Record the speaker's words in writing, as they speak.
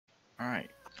Alright.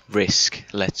 Risk.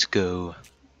 Let's go.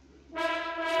 There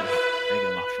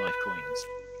go my 5 coins.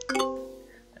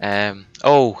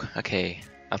 Oh, okay.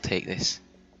 I'll take this.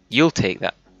 You'll take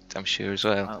that, I'm sure, as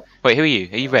well. Oh. Wait, who are you?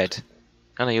 Are you red?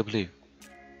 Oh no, you're blue.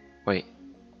 Wait.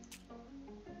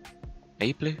 Are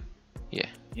you blue? Yeah.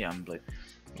 Yeah, I'm blue.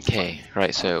 Okay,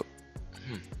 right, so...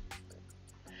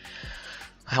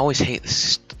 I always hate the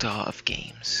start of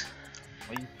games.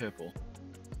 Are you purple?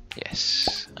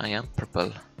 Yes, I am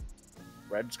purple.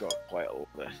 Red's got quite a lot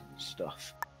of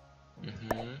stuff.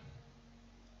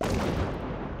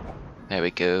 There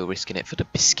we go, risking it for the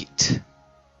biscuit.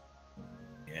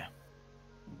 Yeah.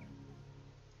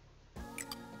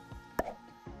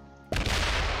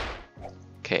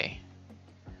 Okay.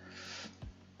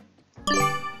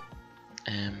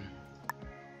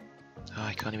 Oh,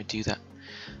 I can't even do that.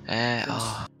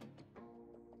 Oh.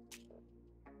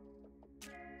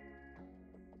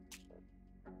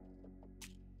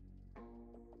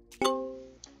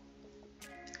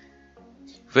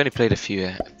 We've only played a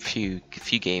few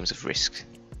games of Risk.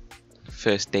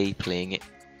 First day playing it.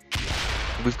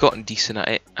 We've gotten decent at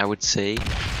it, I would say.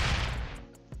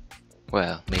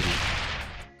 Well, maybe.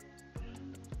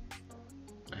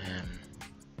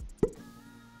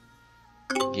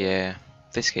 Yeah,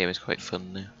 this game is quite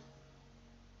fun now.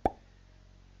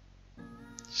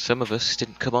 Some of us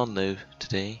didn't come on though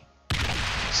today,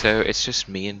 so it's just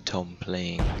me and Tom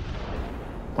playing.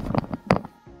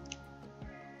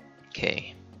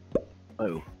 Okay.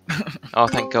 Oh. Oh,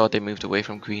 thank God they moved away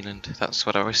from Greenland. That's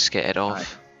what I was scared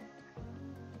of.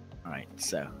 Alright,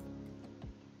 so.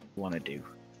 Wanna do.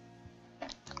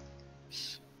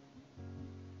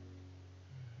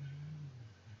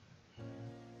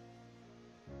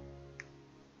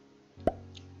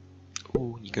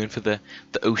 Ooh, you're going for the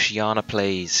Oceania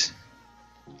plays.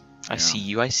 I Yeah. see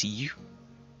you, I see you.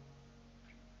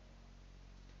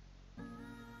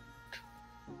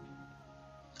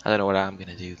 I don't know what I'm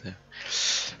gonna do though.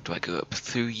 Do I go up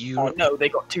through Oh Europe? no, they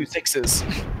got 2 6s.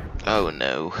 Oh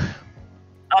no.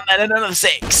 And then another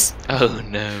 6! Oh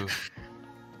no.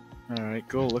 Alright,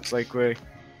 cool. Looks like we're...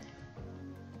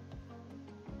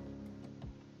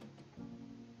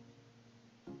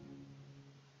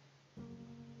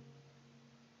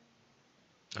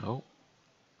 Oh.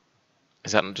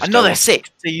 Is that not just Another all- 6!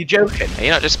 Are you joking? Are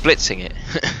you not just blitzing it?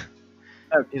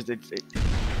 No,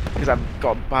 because I've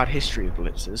got a bad history of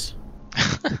blitzers.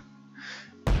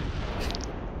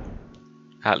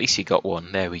 At least you got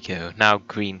one. There we go. Now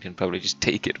green can probably just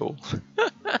take it all.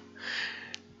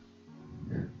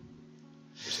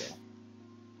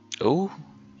 Oh,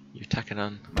 you're attacking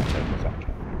on.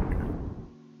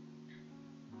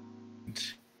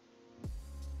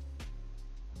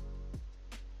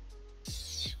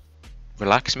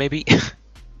 Relax, maybe.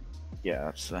 Yeah,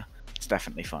 it's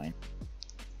definitely fine.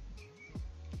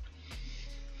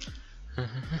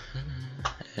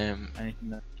 Anything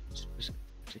that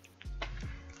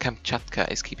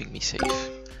Kamchatka is keeping me safe.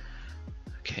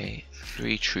 Okay,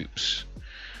 3 troops.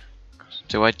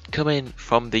 Do I come in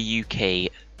from the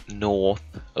UK north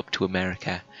up to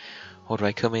America, or do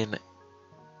I come in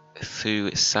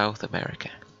through South America?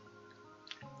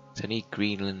 So I need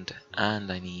Greenland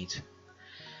and I need...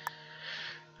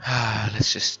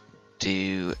 let's just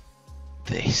do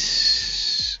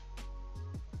this.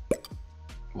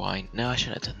 Why? No, I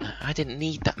shouldn't have done that. I didn't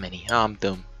need that many. Oh, I'm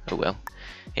dumb. Oh well.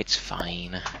 It's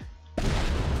fine.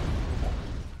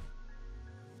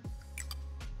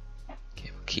 Okay,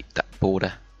 we'll keep that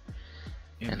border.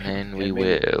 And then we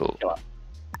will...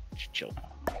 Chill.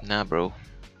 Nah, bro.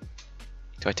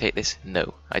 Do I take this?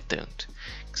 No, I don't.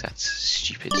 Because that's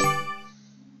stupid.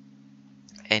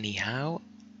 Anyhow...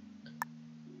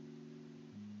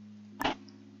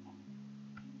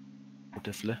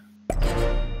 Beautifully.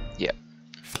 Yeah.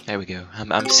 There we go.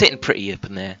 I'm sitting pretty up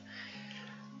in there.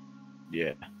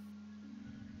 Yeah.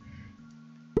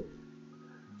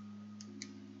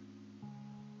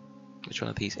 Which one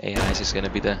of these AIs is going to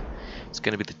be the? It's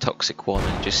going to be the toxic one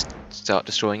and just start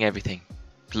destroying everything,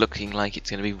 looking like it's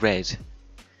going to be red.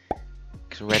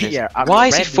 'Cause red is... Yeah, Why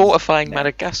is he red is- fortifying no.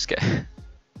 Madagascar?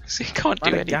 So he can't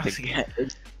do anything.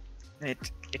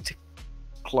 Madagascar, it's a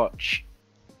clutch.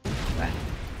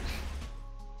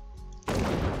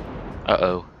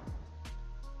 Uh-oh.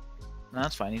 No,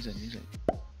 that's fine. He's in.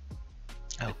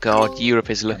 Oh god, Europe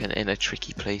is looking in a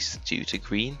tricky place due to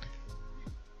green.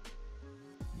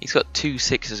 He's got 2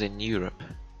 6s in Europe.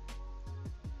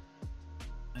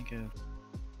 I go.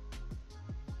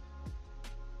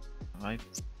 Right.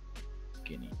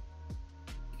 Guinea.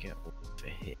 Get over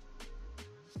here.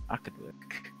 I could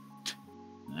work.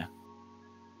 No.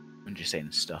 I'm just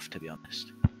saying stuff, to be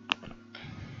honest.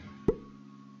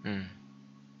 Hmm.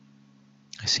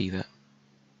 I see that.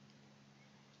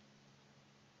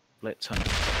 Let's hunt.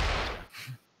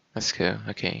 Let's go.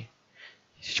 Okay.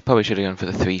 You probably should have gone for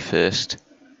the 3 first.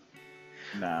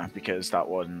 Nah, because that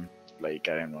one, like,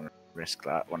 I didn't want to risk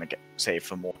that. I want to get save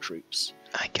for more troops.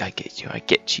 I get you. I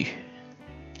get you.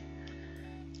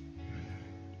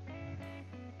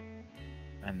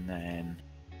 And then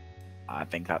I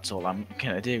think that's all I'm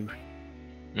gonna do.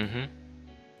 Mhm.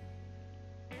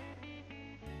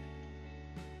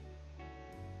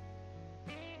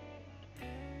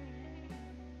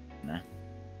 Nah.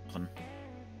 Fun.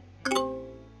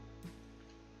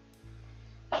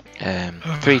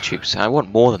 3 troops. I want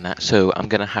more than that, so I'm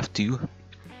gonna have to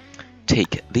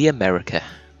take the America.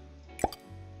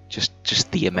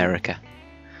 Just the America.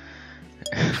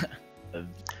 Of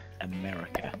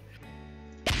America.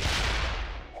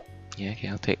 Yeah, okay,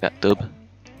 I'll take that dub.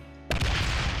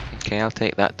 Okay, I'll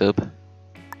take that dub.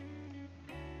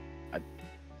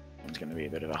 It's gonna be a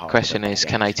bit of a hard Question is,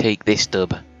 can I take this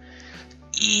dub?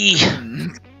 Eee!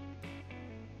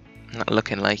 Not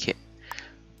looking like it.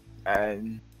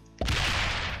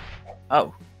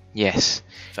 Oh, Yes.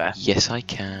 fair. Yes, I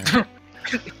can.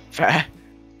 Fair.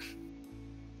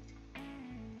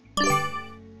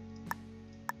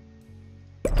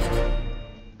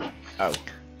 Oh.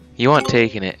 You aren't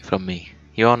taking it from me.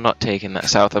 You are not taking that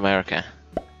South America.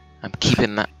 I'm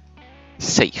keeping that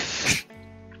safe.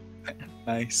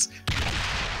 Nice.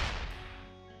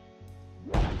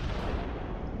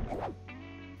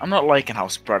 I'm not liking how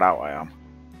spread out I am.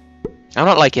 I'm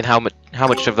not liking how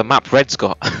much of the map Red's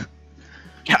got.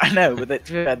 Yeah, I know, but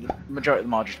the majority of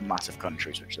them are just massive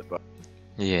countries, which they've got.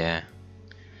 Yeah.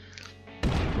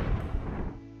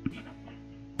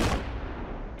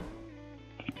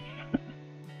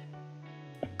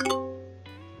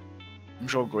 I'm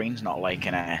sure Green's not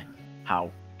liking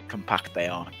how compact they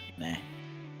are. Nah.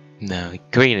 No,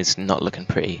 green is not looking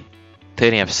pretty. They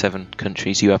only have 7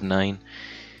 countries, you have 9.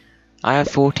 I have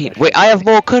 14. Wait, I have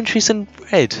more countries than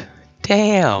Red!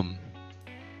 Damn!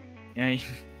 Yeah,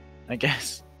 I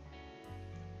guess.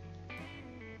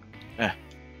 Yeah.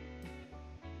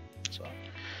 So.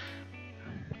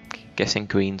 Guessing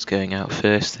green's going out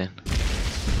first then.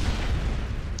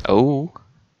 Oh!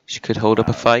 She could hold up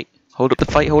a fight. Hold up the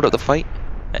fight, hold up the fight.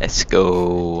 Let's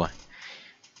go.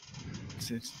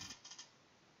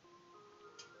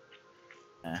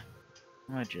 Yeah.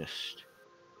 I just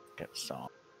get started.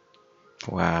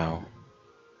 Wow.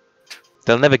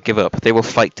 They'll never give up. They will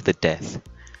fight to the death.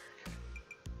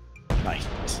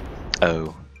 Nice.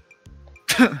 Oh.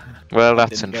 Well,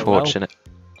 that's Didn't go well. unfortunate.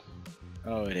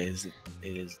 Oh, it is.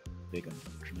 It is big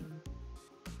unfortunate.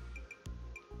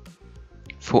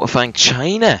 Fortifying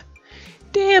China!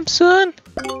 Damn, son!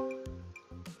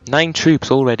 9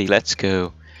 troops already, let's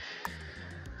go.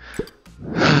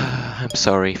 I'm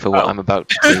sorry for what I'm about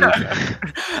to do.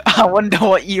 I wonder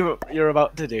what you're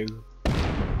about to do.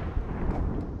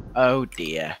 Oh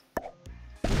dear.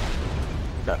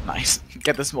 Oh, nice.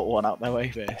 Get the small one out their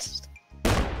way first.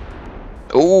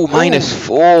 Oh,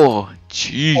 -4!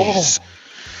 Jeez. Oh.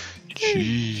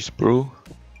 Jeez, bro.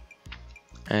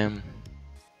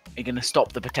 You're gonna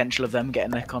stop the potential of them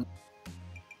getting their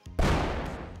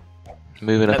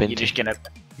Moving up you're into... just gonna.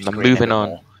 I'm moving on.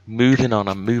 More. Moving on,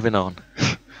 I'm moving on.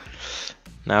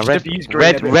 Now, Just abuse green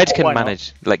a bit Red more, can why not?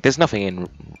 manage. Like, there's nothing in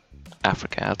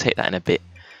Africa. I'll take that in a bit.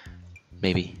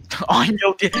 Maybe. Oh,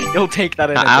 you'll take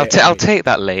that in a I'll bit. I'll take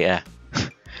that later.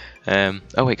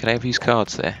 Oh wait, can I have these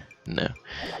cards there? No.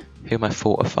 Who am I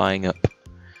fortifying up?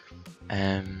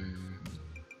 I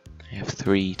have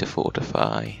 3 to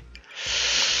fortify.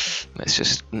 Let's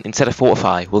just, instead of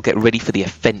fortify, we'll get ready for the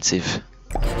offensive.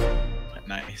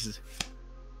 Nice.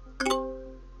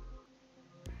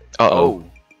 Uh-oh.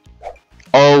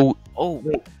 Oh. Oh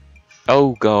wait.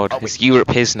 Oh god, Oh, is wait.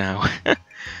 Europe his now?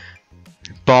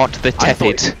 Bart the I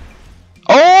thought Tepid.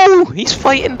 Oh, he's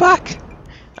fighting back.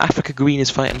 Africa Green is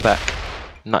fighting back.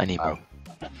 Not anymore.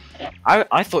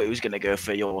 I thought he was gonna go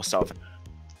for your South.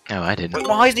 Oh, I didn't. Wait,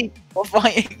 why is he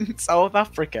fighting South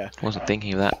Africa? Wasn't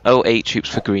thinking of that. Oh, 8 troops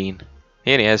for Green.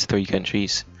 He only has 3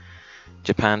 countries.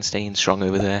 Japan staying strong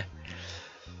over there.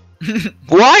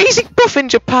 Why is he buffing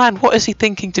Japan? What is he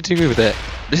thinking to do with it?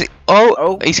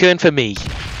 Oh, he's going for me.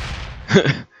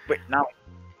 Wait, now.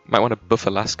 Might want to buff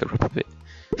Alaska up a bit.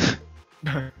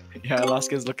 Yeah,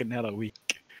 Alaska's looking hella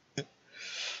weak.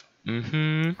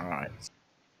 Mm-hmm. Alright.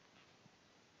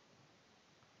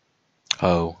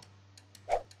 Oh.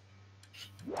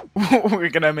 We're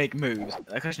gonna make moves.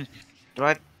 The question is, do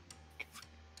I...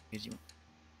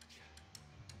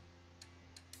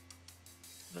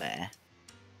 There.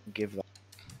 Give that...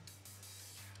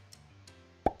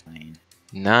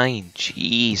 9.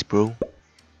 Jeez, bro.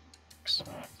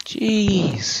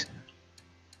 Jeez.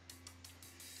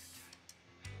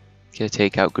 Gonna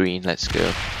take out green. Let's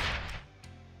go.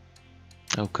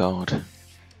 Oh god.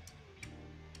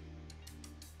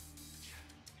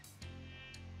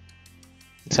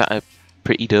 Is that a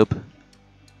pretty dub?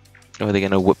 Or are they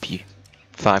gonna whoop you?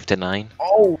 5-9.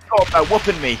 Oh god, they're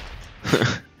whooping me.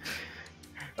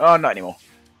 Oh, not anymore.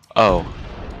 Oh.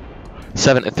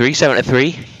 7-3.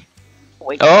 7-3.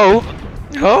 Wait. Oh.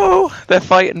 Oh, they're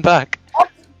fighting back.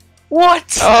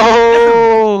 What?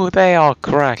 Oh, they are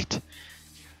cracked.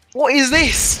 What is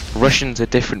this? Russians a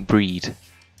different breed.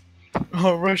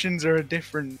 Oh, Russians are a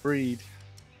different breed.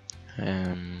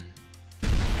 Um.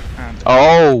 And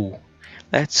Oh,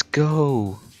 let's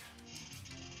go.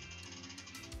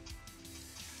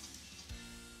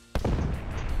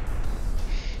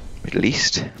 Middle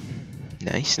East.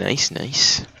 Nice, nice,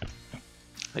 nice.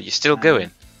 Are you still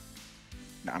going?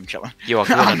 no, I'm chilling. You are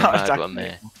going I'm on a not mad attacking one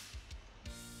there. people.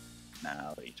 Nah,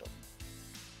 what are you talking?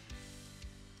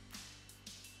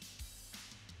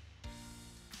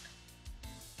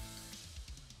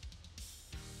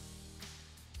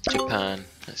 Japan,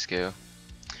 let's go.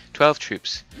 12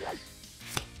 troops.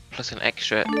 Plus an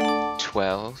extra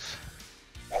 12.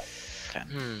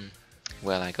 10.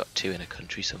 Well, I got 2 in a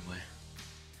country somewhere.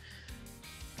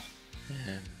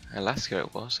 Alaska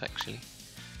it was, actually.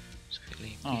 Just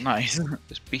quickly Oh, nice.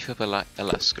 Just beef up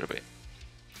Alaska a bit.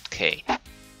 Okay.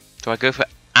 Do I go for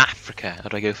Africa or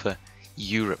do I go for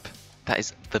Europe? That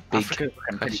is the big Africa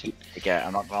can pretty question. easy to get,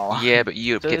 I'm not gonna lie. Yeah, but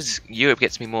Europe Does-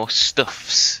 gets me more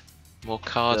stuffs, more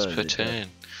cards Does, per it does. turn.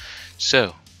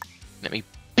 So, let me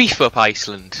beef up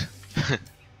Iceland.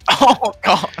 Oh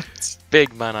god!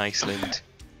 Big man Iceland.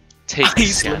 Take Iceland, the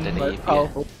most Scandinavia.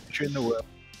 powerful country in the world.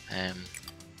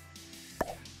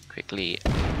 Quickly.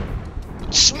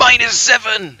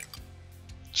 -7.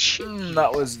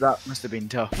 That must have been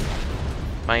tough.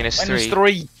 -3.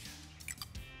 -3.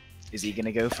 Is he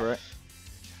gonna go for it?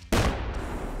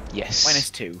 Yes.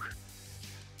 -2.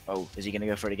 Oh, is he gonna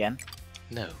go for it again?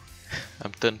 No.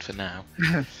 I'm done for now.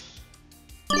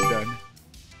 Done.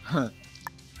 I am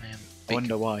I big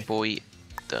wonder why. boy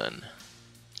done.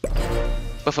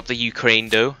 Buff up the Ukraine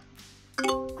though.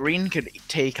 Green could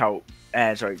take out.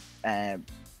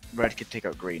 Red could take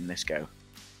out green this go.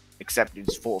 Except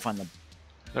it's fortifying them.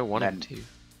 I don't want him Then- to.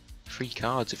 Free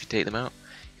cards if you take them out.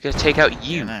 You're gonna take out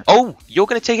you. Yeah, no. Oh, you're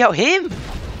gonna take out him.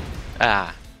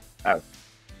 Ah.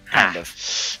 Kind of.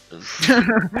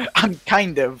 I'm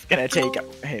kind of gonna take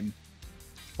out him.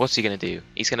 What's he gonna do?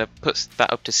 He's gonna put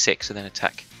that up to 6 and then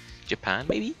attack Japan,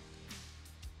 maybe?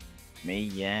 Me,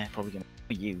 yeah, probably gonna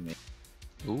you, me.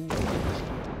 Ooh.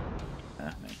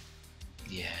 Me.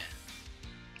 Yeah.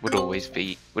 Would always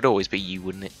be you,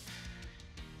 wouldn't it?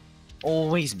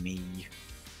 Always me.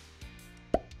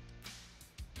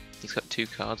 He's got 2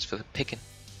 cards for the picking.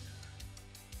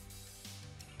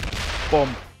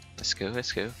 Bomb. Let's go,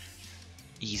 let's go.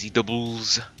 Easy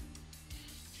doubles.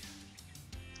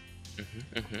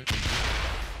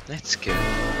 Let's go.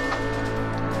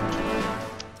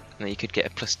 Now you could get a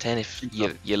 +10 if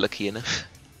you're lucky enough.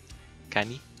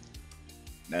 Can you?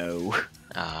 No.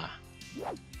 Ah.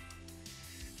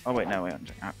 Oh wait, no, wait.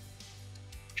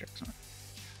 Check something.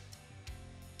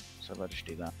 So let's just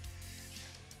do that.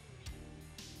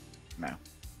 No.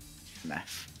 An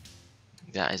F.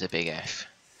 That is a big F.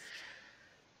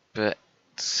 But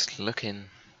it's looking...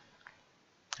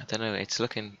 I don't know, it's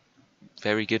looking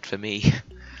very good for me.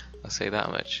 I'll say that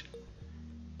much.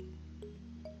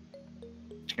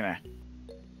 Just gonna.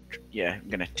 Yeah, I'm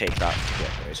gonna take that to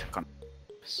get those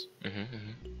contacts.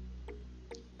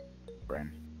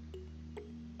 Brain.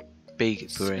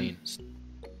 Big brain.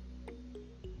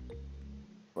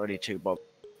 Already 2 bob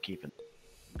keeping.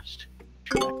 Just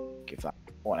gonna give that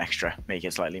 1 extra, make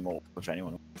it slightly more if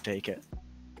anyone wants to take it.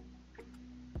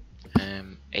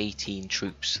 18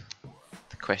 troops.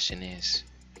 The question is,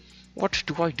 what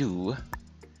do I do?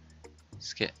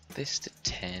 Let's get this to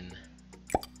 10.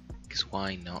 Because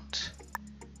why not?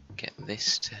 Get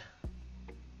this to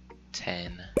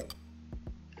 10.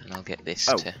 And I'll get this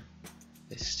to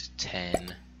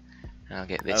 10. And I'll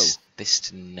get this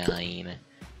to 9.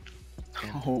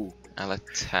 And Oh. I'll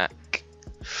attack.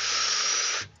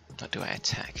 What do I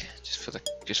attack?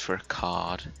 Just for a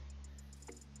card.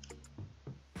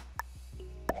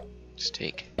 Just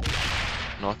take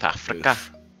North Africa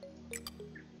Oof.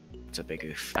 It's a big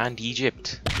oof. and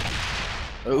Egypt.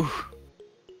 Oh.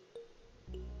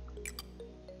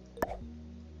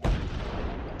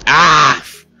 Ah!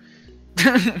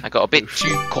 I got a bit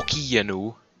too cocky, you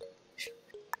know.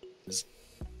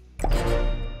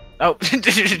 Oh,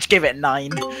 just give it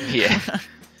 9. Yeah.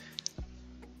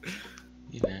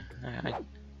 You know,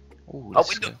 Ooh, Oh,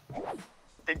 let's go.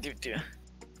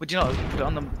 Would you not put it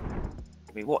on the...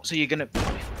 Wait, what? So you're gonna...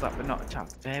 That but not attack.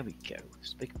 There we go.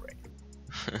 It's big brain.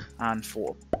 And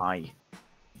fortify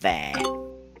there.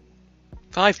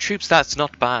 5 troops, that's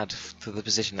not bad for the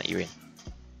position that you're in.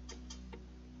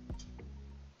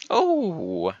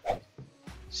 Oh!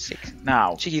 6.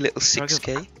 Now, Cheeky little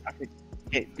 6k.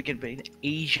 it can be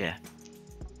Asia.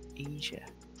 Asia.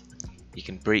 You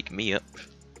can break me up.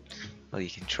 Well, you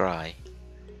can try.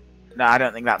 No, I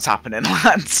don't think that's happening,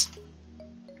 lads.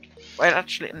 Wait,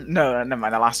 actually, no, never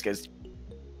mind. Alaska's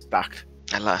stacked.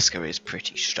 Alaska is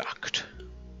pretty stacked.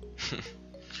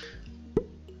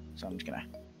 So I'm just gonna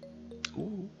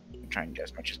try and get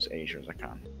as much as Asia as I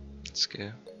can. Let's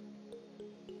go.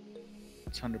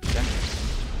 It's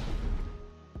 100%.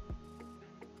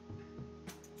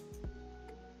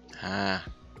 Ah.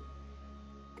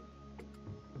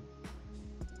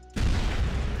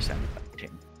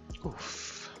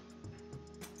 Oof.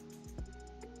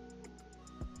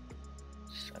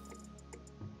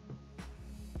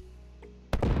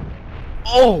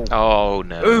 Oh! Oh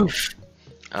no. Oof!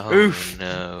 Oh Oof.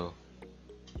 no.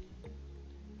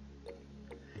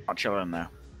 Not chilling now.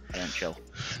 I don't chill.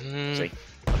 Mm. See?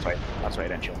 That's why I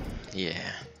don't chill. Yeah.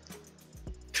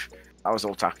 That was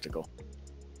all tactical.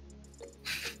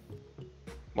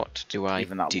 What do I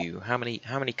Even that do? How many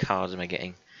cards am I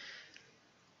getting?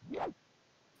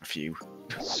 A few.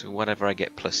 So whatever I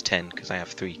get plus 10 because I have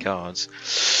 3 cards.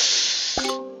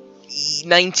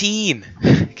 19.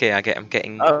 Okay, I'm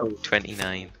getting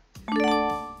 29.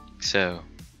 So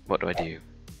what do I do?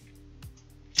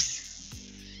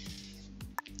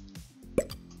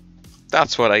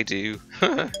 That's what I do.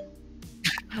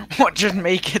 What should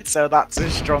make it so that's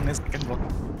as strong as it can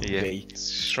Yeah, be? as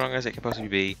strong as it can possibly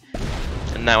be.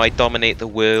 And now I dominate the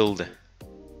world.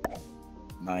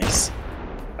 Nice.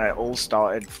 It all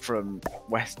started from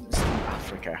Western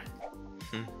Africa.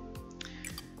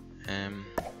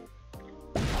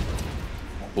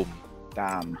 Boom.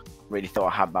 Damn. Really thought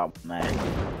I had that one there.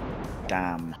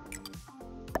 Damn.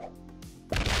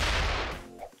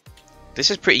 This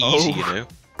is pretty easy, you know.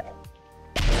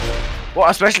 What?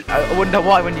 Especially, I wonder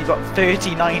why when you got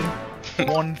 39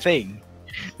 one thing.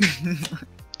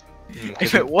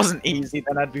 If it wasn't easy,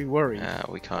 then I'd be worried.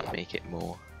 We can't make it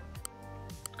more.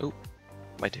 Oh,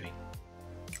 what am I doing?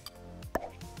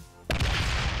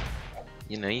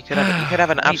 You know, you could have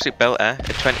an absolute belter at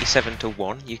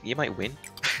 27-1. You might win.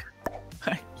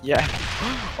 Yeah,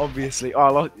 obviously.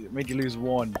 Oh, I made you lose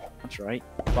 1. That's right.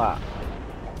 But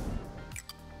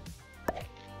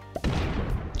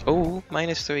Oh,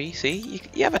 -3. See,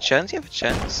 you have a chance. You have a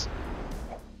chance.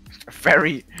 a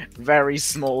very, very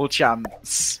small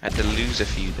chance. Had to lose a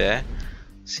few there.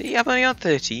 See, I'm only on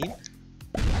 13.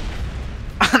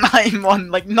 And I'm on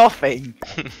like nothing.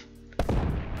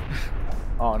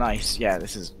 Oh, nice. Yeah,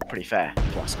 this is pretty fair.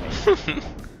 Plus me.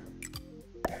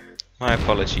 My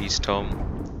apologies, Tom.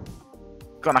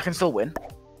 Go on, I can still win.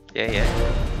 Yeah.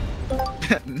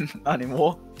 Not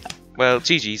anymore. Well,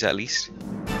 GG's at least.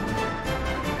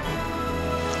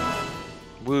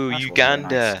 Woo, That's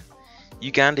Uganda.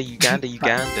 Uganda.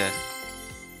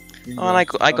 Oh, and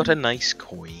I got a nice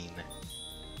coin.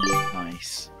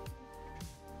 Nice.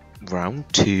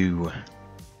 Round 2.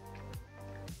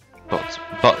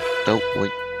 Oh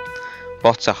wait.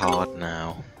 Bots are hard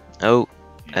now. Oh,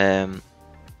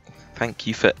 thank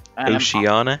you for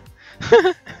Oceania.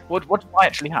 What do I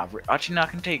actually have? Actually, no, I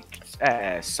can take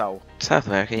South. South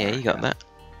America, yeah, you got that.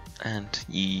 And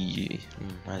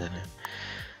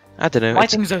I don't know. My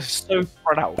things are so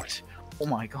spread out. Oh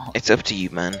my god. It's up to you,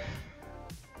 man.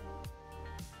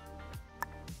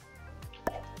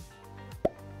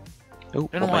 Oh,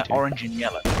 I don't know why orange and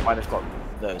yellow. Why they've got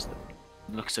those that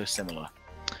look so similar.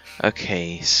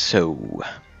 Okay, so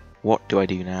what do I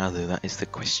do now, though? That is the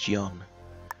question.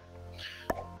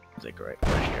 That's a great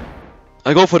question.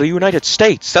 I go for the United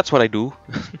States. That's what I do.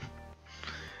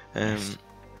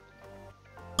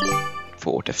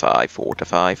 Fortify.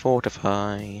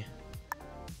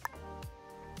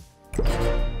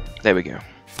 There we go.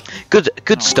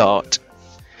 Good start.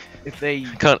 If they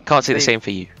Can't say the same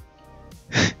for you.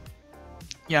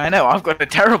 Yeah, I know. I've got a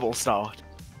terrible start.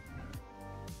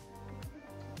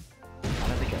 How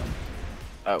did they go?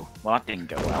 Oh, well, that didn't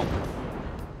go well.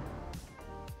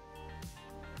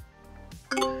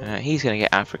 He's gonna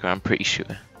get Africa, I'm pretty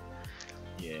sure.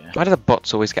 Yeah. Why do the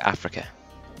bots always get Africa?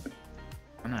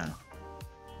 I know.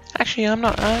 Actually, I'm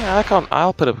not. I can't.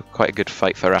 I'll put up quite a good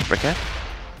fight for Africa.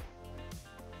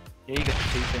 Yeah, you got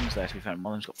 2 things there to be found.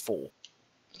 One of them's got 4.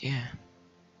 Yeah.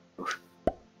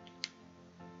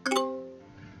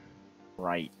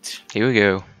 Right. Here we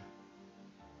go.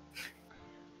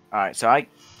 Alright, so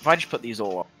if I just put these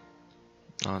all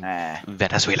On on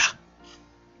Venezuela.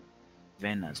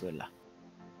 Venezuela.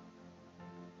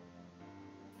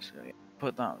 So yeah,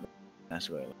 put that on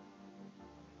Venezuela.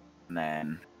 And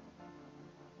then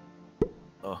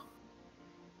Oh.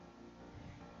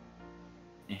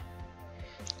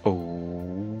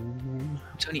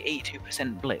 it's only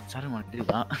 82% blitz. I don't want to do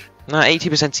that. No,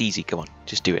 80%'s easy. Come on,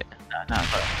 just do it. No,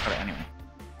 I've got it anyway.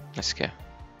 Let's go.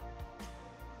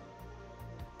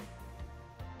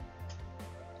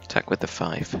 Attack with the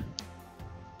 5.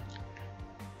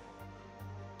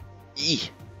 Eee.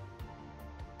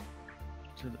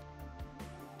 So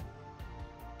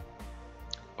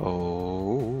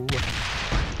Oh.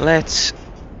 Let's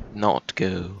not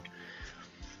go.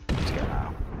 let's go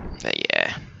now.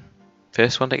 Yeah.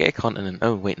 First one to get a continent.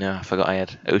 Oh, wait, no, I forgot I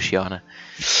had Oceania.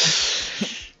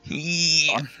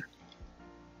 Yeah.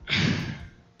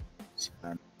 So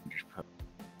then just put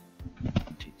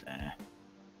 20 there.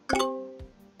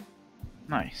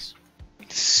 Nice.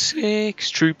 6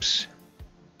 troops.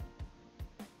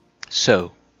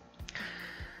 So,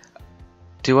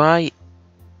 do I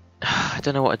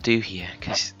don't know what to do here,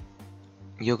 because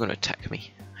you're going to attack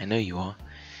me. I know you are.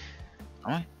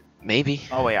 Am I? Maybe.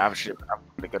 Oh wait, I've got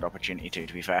a good opportunity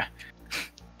to be fair.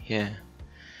 Yeah.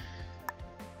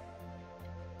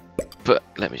 But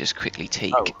let me just quickly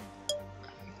take... Oh.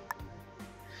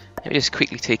 Let me just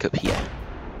quickly take up here.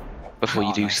 Before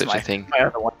you do nice. such a thing. My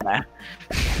other one there.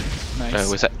 Nice.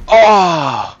 Oh, was that...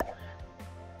 Oh!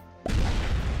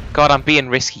 God, I'm being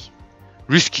risky.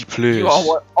 Risky please. You are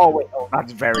what? Oh wait, oh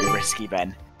that's very risky,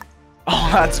 Ben. Oh,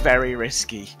 that's very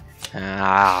risky.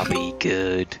 I'll be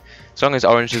good. As long as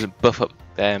Orange doesn't buff up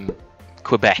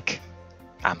Quebec,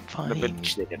 I'm fine.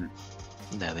 Which they didn't.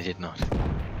 No, they did not.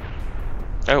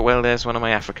 Oh well, there's one of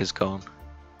my Africas gone.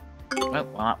 Well,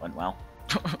 that went well.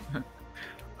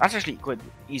 That's actually quite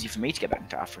easy for me to get back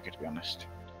into Africa, to be honest.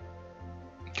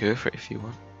 Go for it if you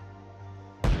want.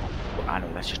 But I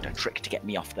know that's just a trick to get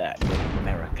me off there.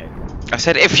 America. I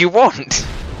said if you want!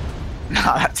 No,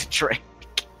 that's a trick.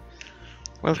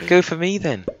 Well, go for me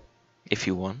then. If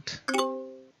you want.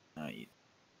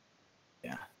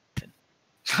 Yeah.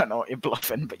 I know you're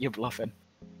bluffing, but you're bluffing.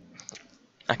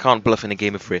 I can't bluff in a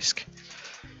game of Risk.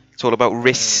 It's all about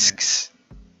risks.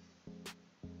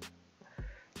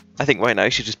 I think right now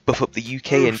you should just buff up the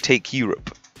UK and take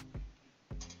Europe.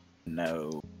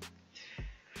 No.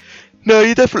 No,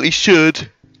 you definitely should.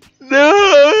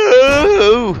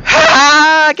 No!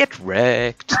 Ha! Get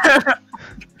wrecked.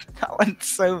 That went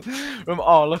so from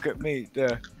oh look at me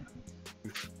there.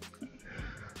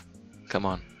 Come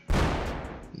on.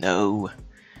 No.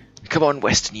 Come on,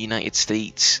 Western United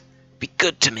States. Be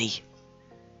good to me.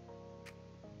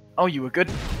 Oh, you were good.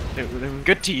 They were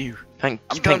good to you. Thank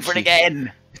I'm going for it you.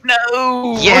 again.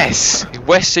 No. Yes!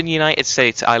 Western United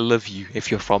States, I love you if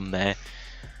you're from there.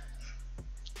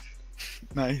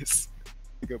 Nice.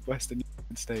 You got Western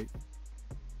United States.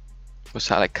 What's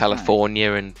that, like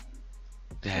California and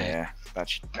Yeah,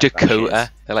 that's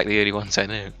Dakota? They're like the only ones I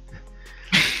know.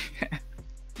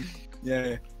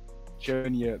 Yeah.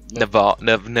 Showing you.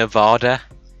 Nevada.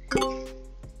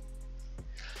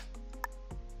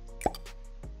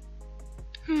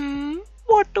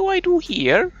 What do I do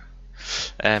here?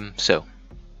 So.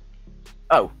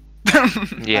 Oh.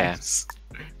 Yeah. Nice.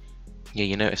 Yeah,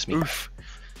 you noticed me. Oof.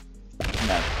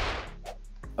 No.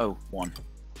 Oh, 1.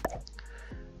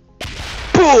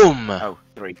 Boom! Oh,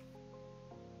 3.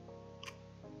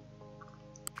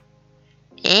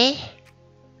 Eh?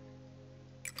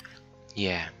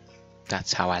 Yeah,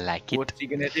 that's how I like it. What's he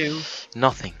gonna do?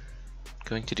 Nothing.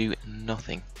 Going to do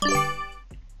nothing.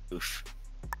 Oof.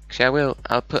 Actually,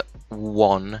 I'll put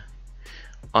 1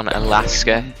 on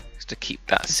Alaska just to keep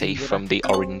that safe from the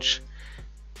orange,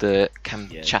 the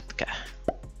Kamchatka.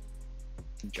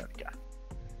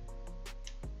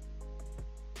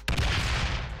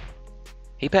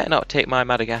 He better not take my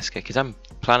Madagascar because I'm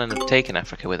planning on taking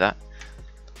Africa with that.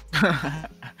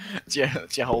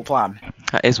 That's your whole plan.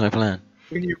 That is my plan.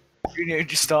 When you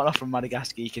just start off from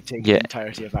Madagascar, you can take Yeah. the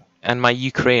entirety of that. And my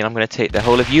Ukraine, I'm going to take the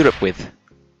whole of Europe with.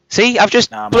 See, I've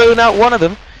just Nah, man. blown out one of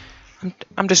them.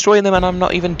 I'm destroying them and I'm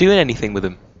not even doing anything with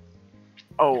them.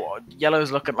 Oh,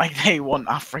 Yellow's looking like they want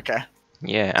Africa.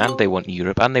 Yeah, and they want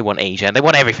Europe, and they want Asia, and they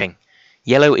want everything.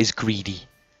 Yellow is greedy.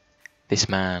 This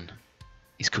man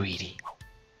is greedy.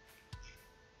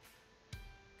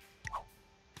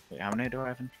 Wait, how many do I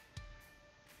have?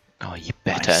 Oh, you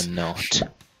better Nice. not.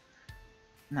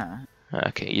 No.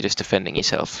 Okay, you're just defending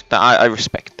yourself. I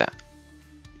respect that.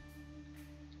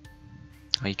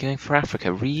 Are you going for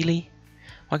Africa? Really?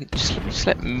 Why just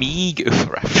let me go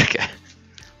for Africa.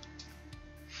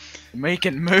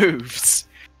 Making moves.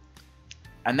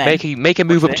 And then Make a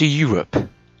move up to Europe.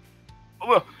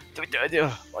 Well,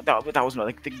 that was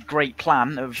like the great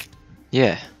plan of.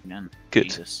 Yeah. Good.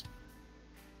 Jesus.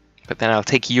 But then I'll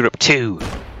take Europe too.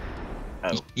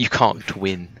 Oh. You can't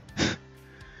win.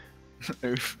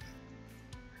 Oof.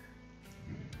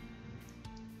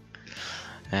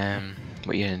 What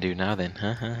are you gonna do now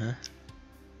then?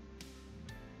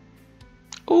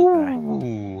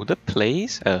 Ooh, the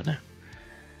plays? Oh no.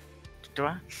 Do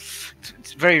I?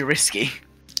 It's very risky.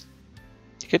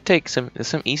 You could take some. There's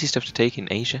some easy stuff to take in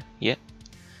Asia. Yeah.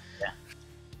 Yeah.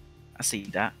 I see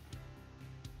that.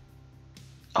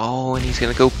 Oh, and he's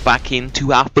gonna go back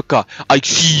into Africa. I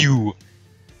see you.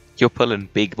 You're pulling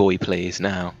big boy plays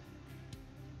now.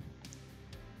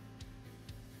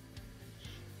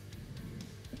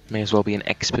 May as well be an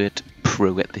expert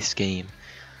pro at this game.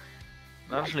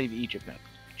 I'll just leave Egypt now.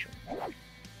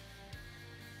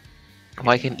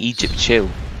 Why can Egypt chill?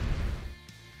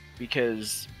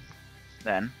 Because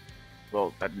then,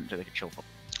 well, I didn't do like a chill for.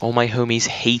 All my homies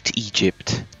hate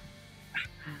Egypt.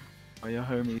 Oh, your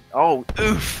homie. Oh,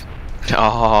 oof!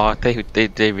 Oh,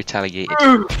 they retaliated.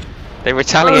 Oof! They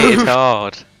retaliated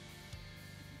hard.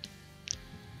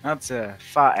 That's a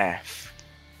fat F.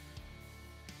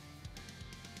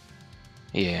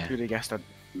 Yeah. Who'd have guessed that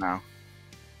now?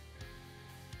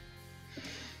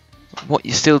 What,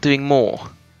 you're still doing more?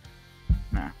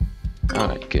 No.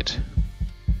 Alright, good.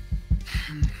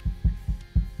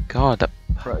 God, that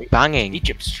Right. banging.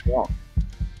 Egypt's strong.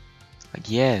 Like,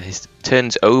 yeah, his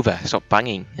turn's over. Stop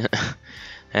banging.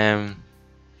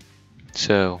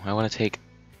 So I want to take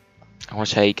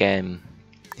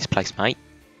his place, mate.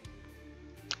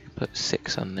 Put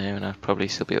 6 on there, and I'll probably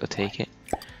still be able to take it.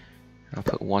 I'll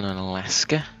put 1 on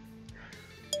Alaska.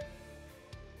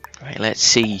 Right, let's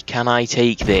see. Can I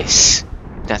take this?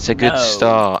 That's a good No.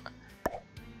 start.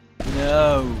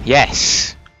 No.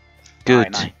 Yes.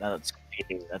 Good. Right, that's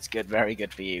good. That's good. Very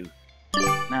good for you.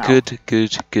 Now, Good,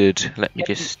 good, good. Let me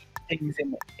just. things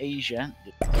in Asia.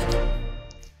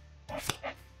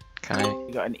 Can I? You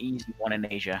got an easy one in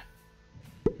Asia,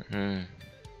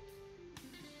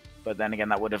 but then again,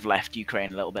 that would have left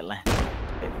Ukraine a little bit less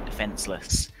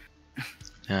defenseless.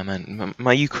 Yeah, man.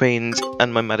 My Ukraines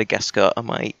and my Madagascar are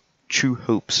my true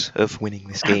hopes of winning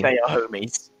this game. They are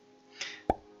homies.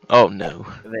 Oh no.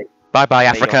 They, Bye bye, they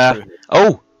are Africa. true.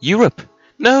 Oh, Europe.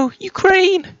 No,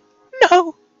 Ukraine.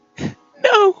 No.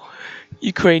 No.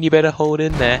 Ukraine, you better hold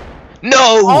in there.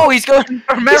 No. Oh, he's going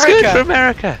for America. He's going for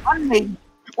America. Funny.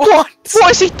 What?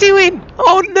 What is he doing?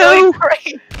 Oh no.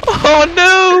 Ukraine. Oh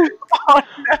no. Oh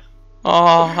no.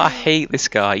 Oh, I hate this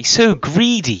guy. He's so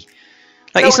greedy.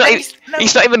 Like No,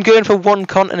 he's not even going for one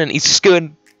continent. He's just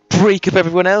going to break up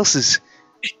everyone else's.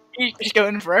 He's just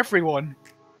going for everyone.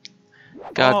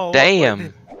 God Oh,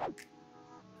 damn.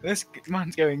 This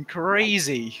man's going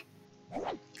crazy.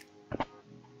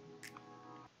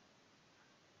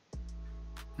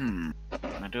 I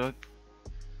do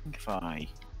think if I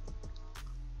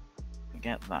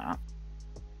get that,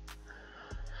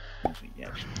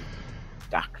 yeah,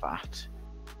 stack that.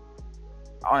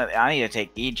 I need to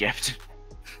take Egypt.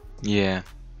 Yeah.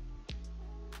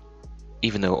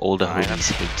 Even though older Right,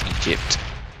 homies hate Egypt.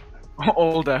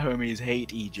 Older homies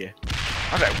hate Egypt.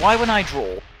 Okay, why when I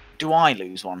draw, do I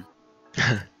lose one?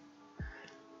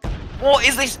 What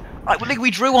is this? I think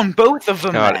we drew on both of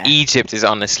them God, there. Egypt is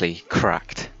honestly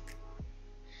cracked.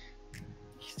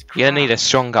 You're gonna need a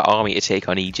stronger army to take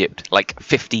on Egypt, like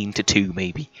 15-2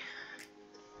 maybe.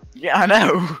 Yeah, I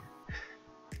know.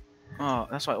 Oh,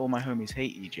 that's why all my homies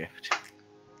hate Egypt.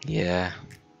 Yeah.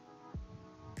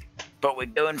 But we're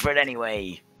going for it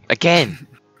anyway. Again.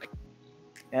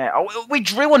 Yeah. Oh, we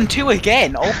drew on 2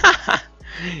 again. Oh.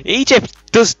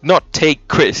 Egypt does not take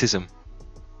criticism.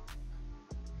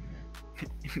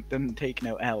 Doesn't take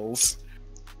no L's.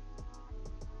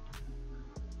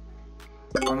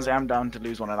 Honestly, I'm down to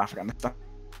lose one in Afghanistan.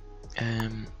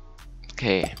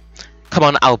 Okay. Come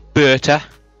on, Alberta.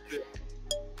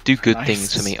 Do good Nice.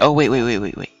 things for me. Oh, wait.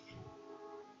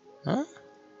 Huh?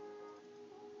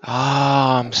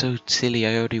 Ah, I'm so silly.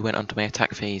 I already went onto my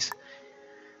attack phase.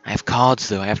 I have cards,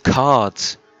 though. I have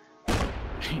cards.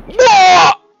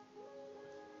 What?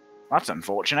 That's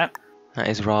unfortunate. That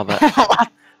is rather That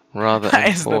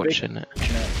is the big unfortunate.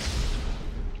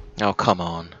 Oh, come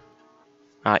on.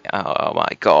 Oh my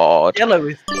god. Yellow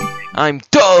is I'm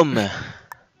dumb!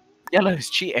 Yellow's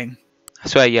cheating. I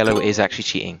swear yellow is actually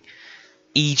cheating.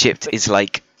 Egypt is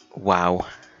like, wow.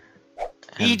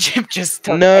 Egypt just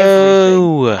took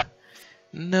everything. No!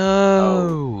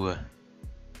 No!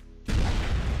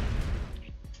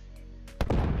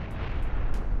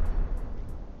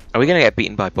 Are we gonna get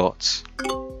beaten by bots?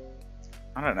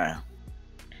 I don't know.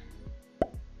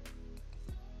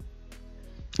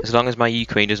 As long as my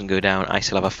Ukraine doesn't go down, I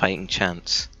still have a fighting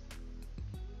chance.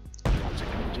 What's it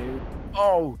gonna do?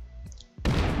 Oh!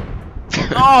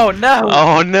 Oh no!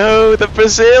 Oh no, the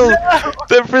Brazil! No!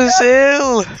 The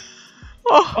Brazil!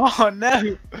 Oh, Oh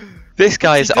no! this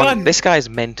guy is he done? this guy is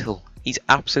mental. He's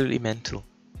absolutely mental.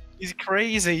 He's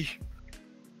crazy.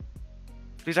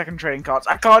 Please, I can trade cards.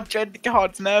 I can't trade the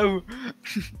cards. No.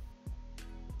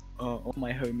 Oh, all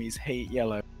my homies hate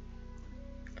yellow.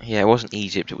 Yeah, it wasn't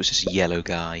Egypt. It was just a yellow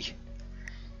guy.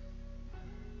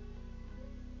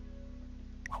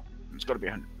 It's got to be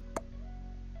 100.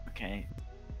 Okay.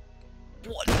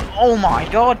 What? Oh my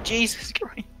God! Jesus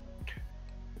Christ!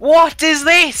 What is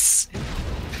this?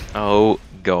 Oh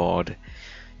god.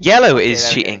 Yellow Okay, is there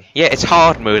we cheating. go. Yeah, it's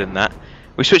hard mode in that.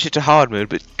 We switched it to hard mode,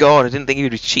 but god, I didn't think he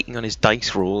would be cheating on his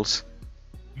dice rolls.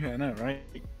 Yeah, I know, right?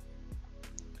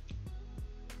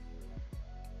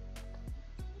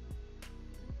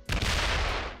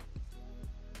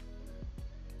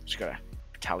 Just gotta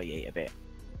retaliate a bit.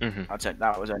 I'd say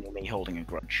that was only me holding a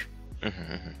grudge.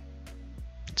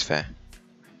 It's fair.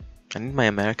 I need my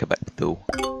America back though.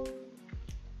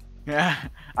 Yeah,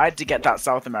 I had to get that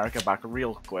South America back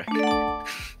real quick.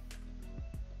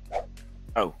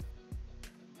 Oh.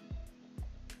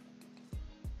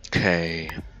 Okay.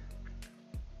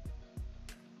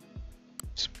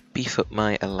 Let's beef up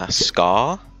my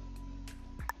Alaska.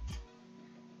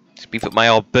 Let's beef up my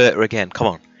Alberta again. Come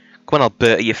on. Come on,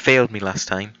 Alberta, you failed me last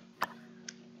time.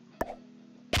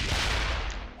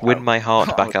 Win my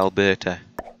heart back, Alberta.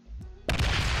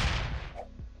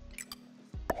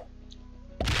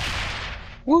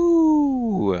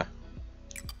 Woo!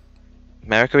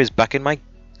 America is back in my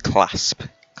clasp.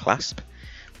 Clasp?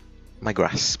 My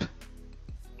grasp.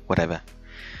 Whatever.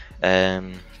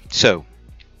 So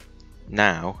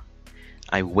now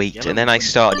I wait, Yellow and then I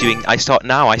start doing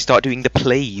the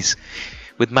plays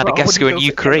with Madagascar and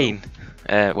Ukraine.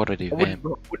 What do I do? I wouldn't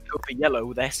go for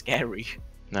yellow, they're scary.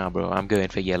 No, bro, I'm going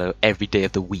for yellow every day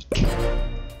of the week.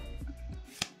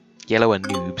 Yellow are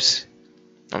noobs.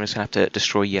 I'm just gonna have to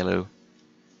destroy yellow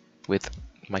with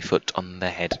my foot on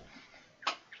their head.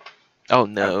 Oh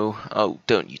no! Oh,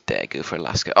 don't you dare go for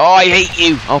Alaska! Oh, I hate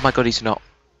you! Oh my god, he's not.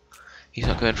 He's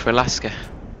not going for Alaska.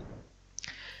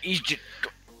 He's just...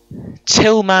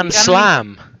 Tillman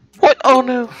Slam! What? Oh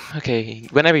no! Okay,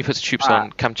 whenever he puts troops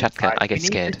on Kamchatka, Right, I get we need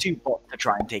scared. the two bots to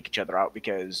try and take each other out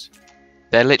because...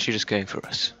 They're literally just going for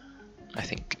us, I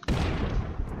think.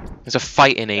 There's a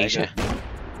fight in Asia.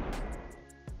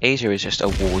 Asia is just a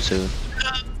war zone.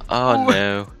 Oh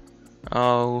no.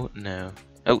 Oh no.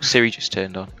 Oh, Siri just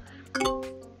turned on.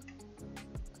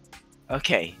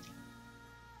 Okay.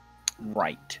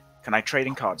 Right. Can I trade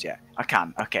in cards yet? I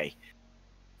can. Okay.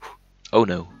 Oh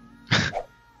no.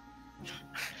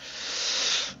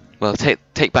 Well,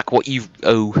 take back what you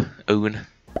own.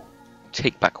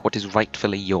 Take back what is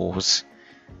rightfully yours.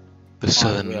 The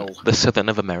southern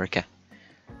of America.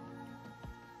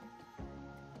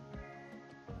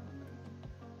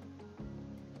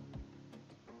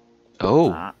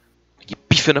 Oh, you're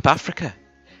beefing up Africa.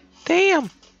 Damn.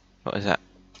 What is that?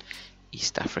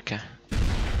 East Africa.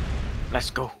 Let's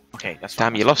go. Okay, that's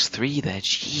Damn, fine. you lost 3 there.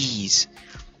 Jeez.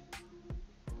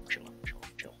 Chill.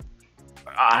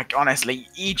 Honestly,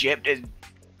 Egypt is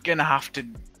gonna have to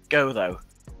go though.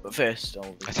 But first,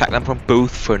 I'll... Attack them from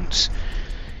both fronts.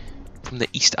 From the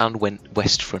east and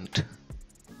west front.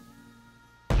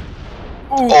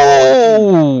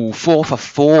 Oh, 4 for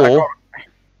 4.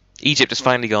 Egypt has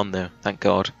finally gone though, thank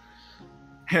God.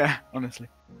 Yeah, honestly.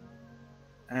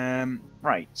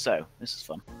 Right, so, this is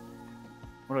fun.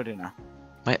 What do I do now?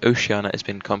 My Oceania has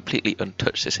been completely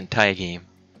untouched this entire game.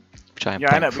 Which I am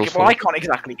Yeah, I know, thankful because, for. well, I can't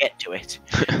exactly get to it.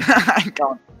 I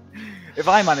can't. If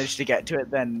I manage to get to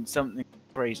it, then something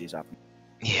crazy is happening.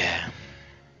 Yeah.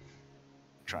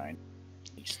 Try and...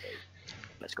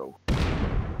 Let's go.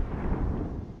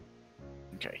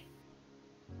 Okay.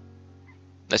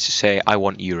 Let's just say I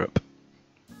want Europe.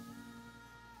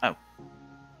 Oh.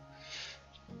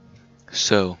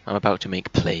 So, I'm about to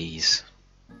make plays.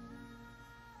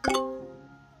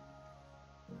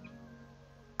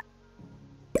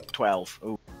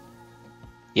 Ooh.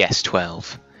 Yes,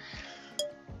 12.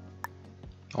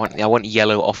 I want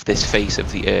yellow off this face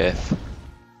of the earth.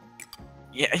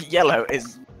 Yeah, yellow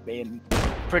is being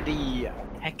pretty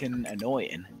heckin'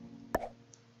 annoying.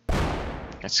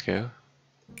 Let's go.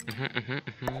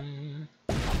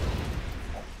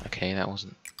 Okay, that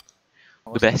wasn't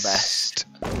the best.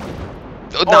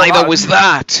 Oh, neither was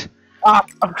that!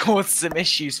 I've caused some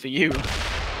issues for you.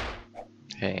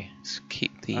 Okay, let's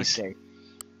keep these. Okay.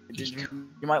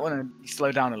 You might want to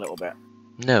slow down a little bit.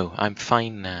 No, I'm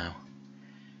fine now.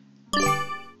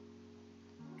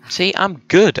 See, I'm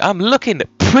good. I'm looking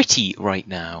pretty right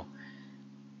now.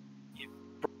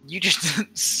 You just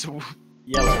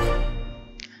yellow.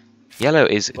 Yellow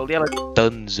is Well, yellow.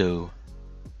 dunzo.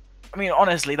 I mean,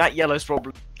 honestly, that yellow's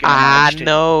probably.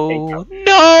 No,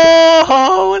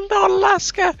 not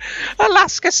Alaska.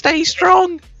 Alaska, stay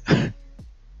strong.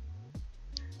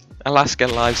 Alaska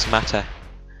lives matter.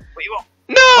 What you want?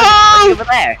 No! Why over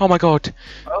there? Oh my god.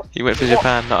 Oh, He went for what?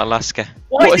 Japan, not Alaska.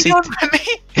 Why What is is he he? going for me?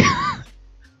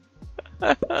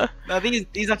 No,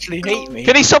 these actually hate me.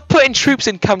 Can he stop putting troops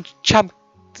in Kamchatka?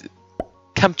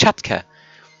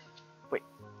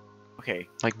 Okay.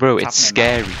 Like, bro, What's it's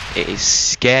happening scary. It is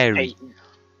scary.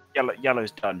 Hey,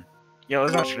 yellow's done.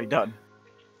 Yellow's actually done.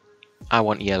 I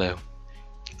want yellow.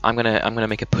 I'm gonna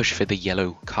make a push for the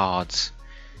yellow cards.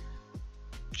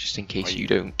 Just in case you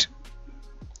don't.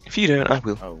 If you don't, I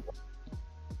will. Oh.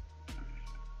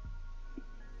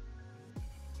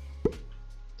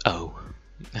 Oh.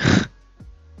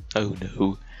 Oh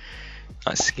no.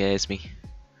 That scares me.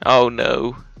 Oh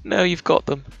no. No, you've got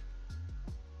them.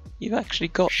 You've actually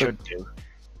got them. Should do.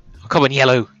 Oh, come on,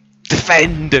 yellow.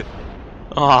 Defend!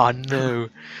 Oh no.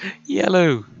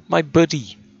 Yellow, my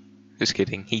buddy. Just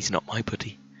kidding, he's not my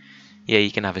buddy. Yeah,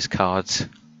 you can have his cards.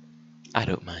 I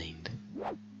don't mind.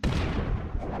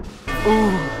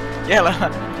 Ooh, yellow.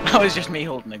 That was just me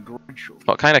holding a grudge.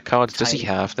 What kind of cards does he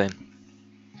have then?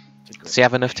 Does he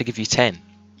have enough to give you 10?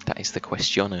 That is the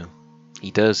questiono. He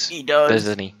does. He does.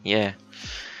 Doesn't he? Yeah.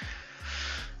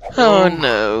 Oh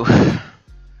no.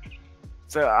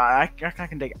 So I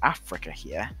can take Africa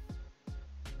here.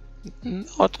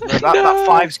 Not, That no.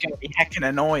 5's gonna be heckin'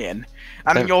 annoying,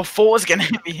 and Then- your 4's gonna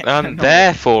be heckin' And annoying.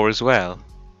 therefore as well.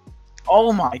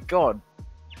 Oh my god,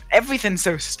 everything's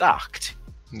so stacked.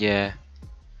 Yeah.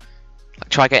 Like,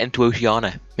 try get into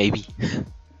Oceania, maybe.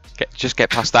 Just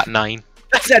get past that 9.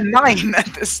 That's a 9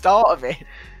 at the start of it.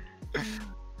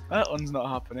 That one's not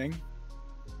happening.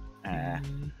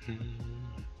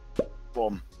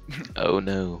 Boom. Oh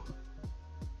no.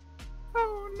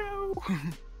 Oh no.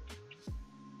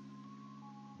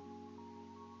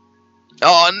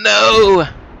 Oh no!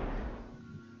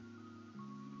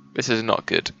 This is not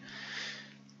good.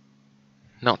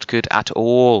 Not good at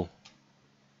all.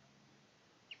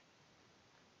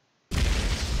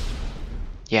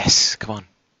 Yes, come on.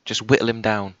 Just whittle him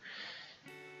down.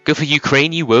 Go for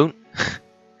Ukraine, you won't.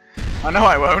 I know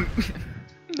I won't.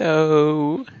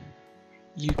 No.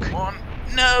 Come on.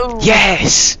 No.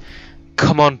 Yes!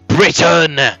 Come on,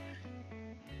 Britain!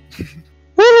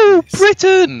 Woo!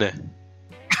 Britain!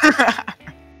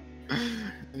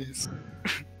 Yes.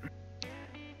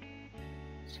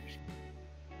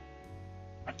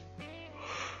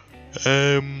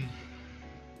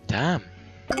 Damn.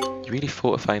 You really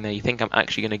fortifying there. You think I'm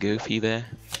actually going to go for you there?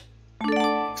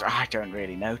 I don't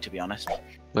really know, to be honest.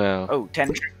 Well, Oh,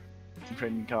 10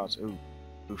 trading cards. Ooh.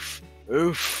 Oof.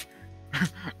 Oof.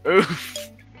 Oof.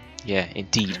 yeah,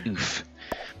 indeed. Oof.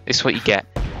 This is what you get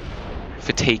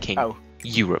for taking Oh.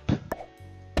 Europe.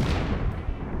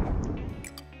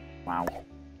 Wow.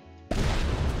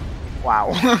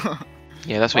 Wow.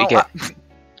 Yeah, that's what you get.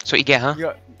 That's what you get, huh?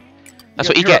 That's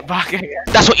what you you're get. Back again.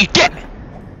 That's what you get!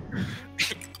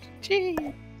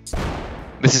 Jeez.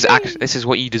 This is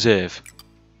what you deserve.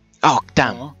 Oh,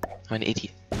 damn. Aw. I'm an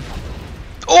idiot.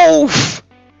 Oof!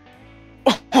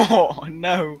 Oh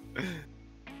no.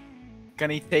 Can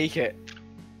he take it?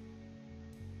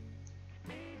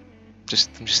 I'm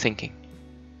just thinking.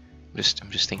 I'm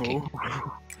just thinking.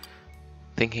 Oh.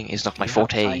 Thinking is not my Do you have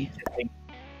forte. time to think?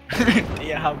 Do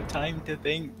you have time to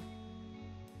think?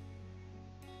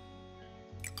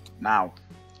 Now.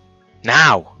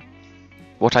 Now!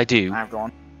 What I do... I've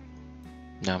gone.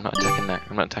 No, I'm not attacking that.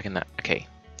 I'm not attacking that. Okay.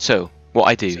 So, what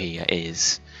I do here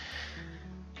is...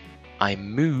 I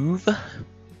move...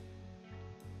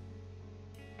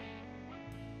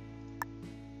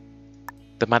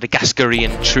 the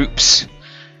Madagascarian troops.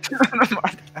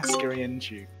 Madagascarian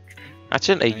Jew. I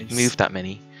shouldn't Nice. move that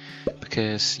many,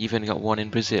 because you've only got one in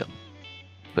Brazil.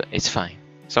 But it's fine.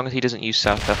 As long as he doesn't use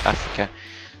South Africa,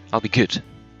 I'll be good.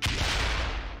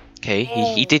 Okay,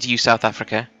 he did use South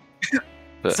Africa.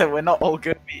 But So we're not all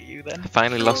good for you then? I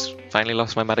finally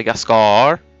lost my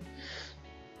Madagascar. Do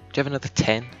you have another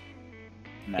 10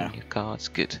 No. in your cards?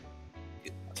 Good.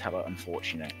 That's hella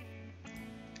unfortunate.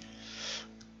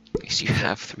 At least you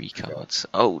have 3 cards.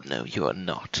 Oh no, you are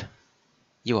not.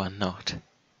 You are not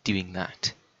doing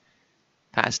that.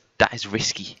 That is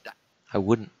risky. I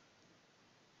wouldn't.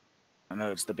 I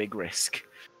know it's the big risk.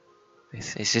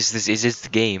 This is the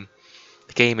game.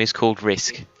 The game is called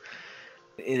Risk.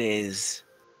 It is.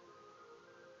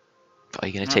 Are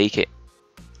you going to take it?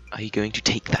 Are you going to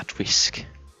take that risk?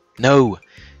 No.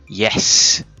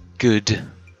 Yes. Good.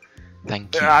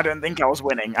 Thank you. I don't think I was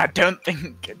winning. I don't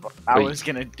think I Wait. was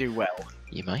gonna do well.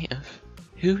 You might have.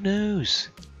 Who knows?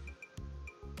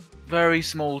 Very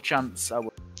small chance I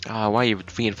would. Ah, why are you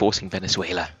reinforcing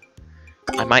Venezuela?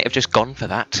 I might have just gone for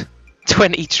that.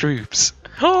 20 troops.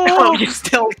 Oh, Oh! you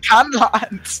still can,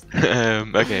 lads.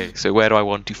 Okay, so where do I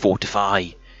want to fortify?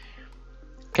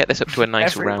 Get this up to a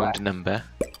nice Everywhere. round number.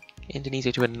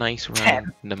 Indonesia to a nice round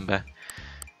 10. number.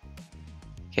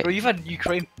 Get, Well, you've had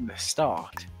Ukraine from the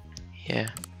start. yeah.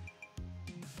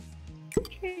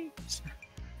 Jeez.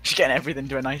 Just getting everything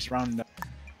to a nice round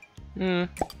number.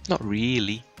 Not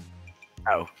really.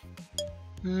 Oh.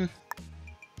 Hmm.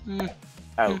 Hmm.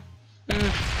 Oh.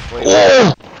 Wait.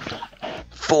 Oh!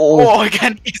 4! Oh,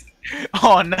 again.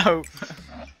 Oh, no.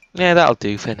 Yeah, that'll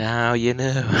do for now, you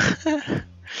know.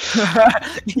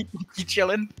 You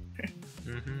chilling?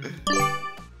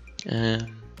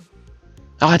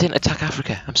 Oh, I didn't attack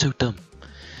Africa. I'm so dumb.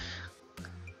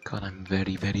 God, I'm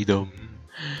very, very dumb.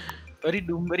 Very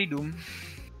doom, very doom.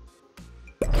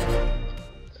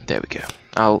 There we go.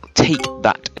 I'll take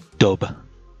that dub.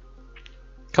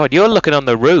 God, you're looking on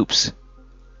the ropes.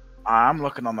 I'm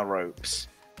looking on the ropes.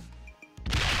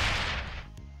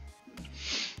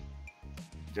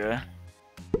 Yeah.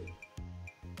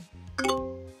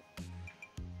 I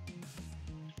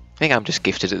think I'm just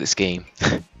gifted at this game.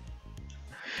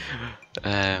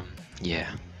 Yeah.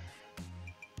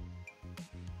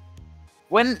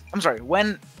 When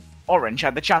Orange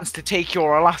had the chance to take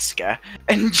your Alaska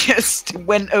and just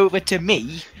went over to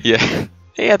me. Yeah.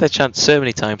 He had the chance so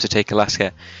many times to take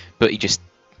Alaska, but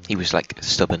he was like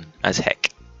stubborn as heck.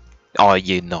 Are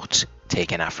you not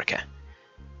taking Africa?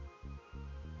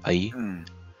 Are you?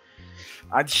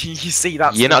 You see,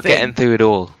 that's You're the not thing. getting through it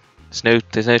all.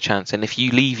 There's no chance. And if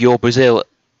you leave your Brazil,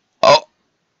 oh,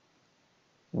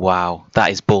 wow,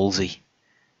 that is ballsy.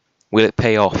 Will it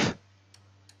pay off?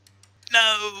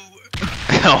 No.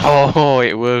 Oh,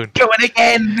 it won't. Going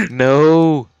again.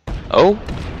 No. Oh.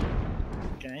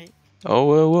 Okay.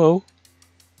 Oh.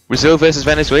 Brazil versus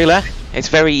Venezuela. It's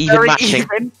very even matching.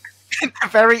 Even.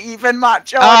 Very even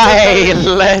match. Oh, Aye,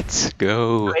 let's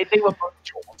go. They were both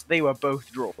draws. They were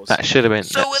both draws. That should have been.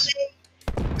 So were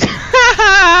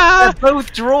that's- They're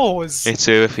both draws. It's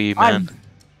over for you, man.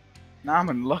 Now I'm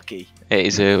unlucky. It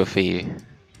is over for you.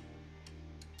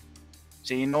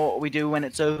 So you know what we do when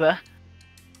it's over?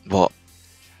 What?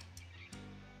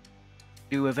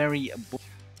 Do a very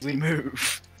we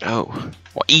move. Oh.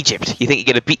 What, Egypt? You think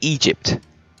you're gonna beat Egypt?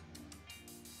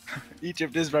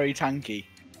 Egypt is very tanky.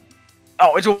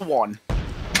 Oh, it's a 1.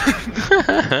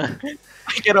 I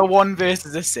get a 1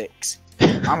 versus a 6.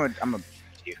 I'm a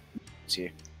 2.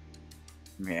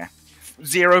 Yeah.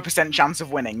 0% chance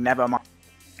of winning, never mind.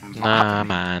 Nah,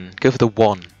 man. Go for the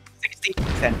 1.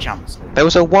 60% chance. There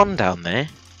was a 1 down there.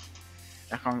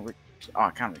 I can't reach. Oh,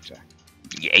 I can reach there.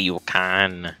 Yeah, you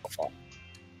can.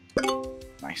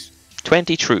 Nice.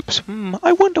 20 troops.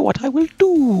 I wonder what I will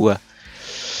do.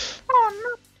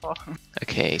 Oh no.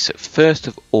 Okay, so first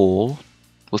of all,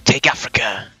 we'll take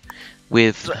Africa.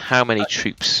 With how many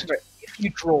troops? If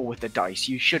you draw with the dice,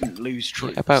 you shouldn't lose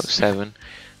troops. About 7.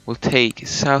 We'll take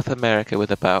South America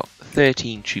with about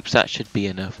 13 troops. That should be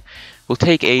enough. We'll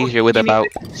take Asia with you need about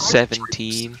the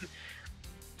 17. troops.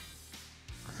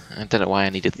 I don't know why I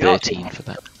needed You're not 13 for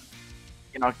that.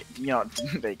 You're not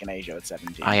taking Asia at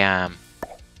 17. I am.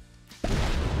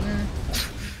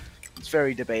 It's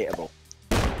very debatable.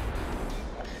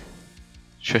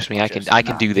 Trust me, I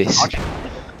can do this.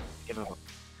 Give up.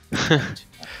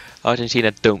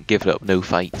 Argentina, don't give it up, no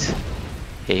fight.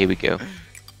 Here we go.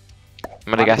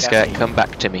 Madagascar, come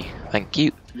back to me. Thank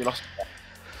you. You lost.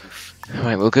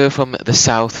 Right, we'll go from the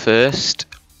south first.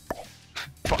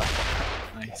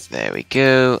 Nice. There we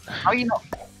go. How are you not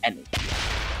any?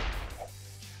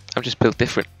 I'm just built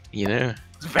different, you know.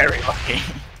 It's very lucky.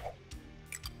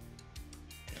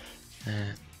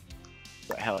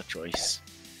 But hella choice.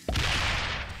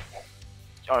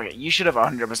 Okay, you should have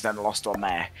 100% lost one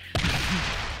there.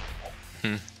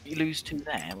 You lose 2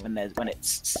 there when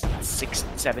it's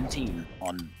 6-17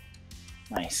 on.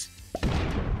 Nice.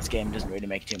 This game doesn't really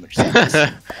make too much sense.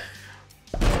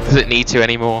 Does it need to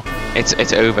anymore?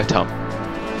 It's over, Tom.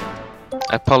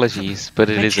 Apologies, but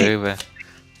it is over.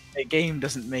 The game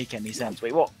doesn't make any sense.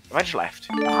 Wait, what? Have I just left?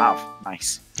 I have.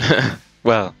 Nice.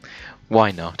 Well,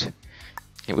 why not?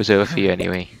 It was over for you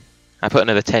anyway. I put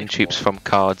another 10 troops from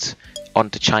cards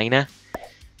onto China.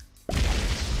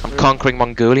 I'm conquering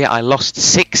Mongolia. I lost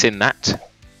 6 in that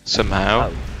somehow,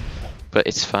 Oh. but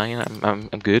it's fine. I'm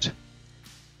good.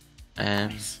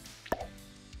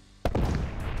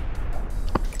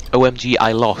 OMG,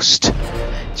 I lost.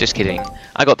 Just kidding.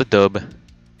 I got the dub.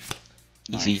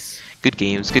 Easy. Nice. Good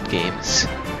games, good games.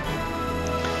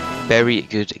 Very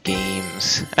good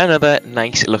games. Another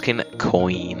nice looking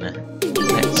coin.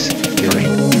 Let's go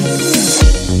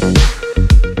in.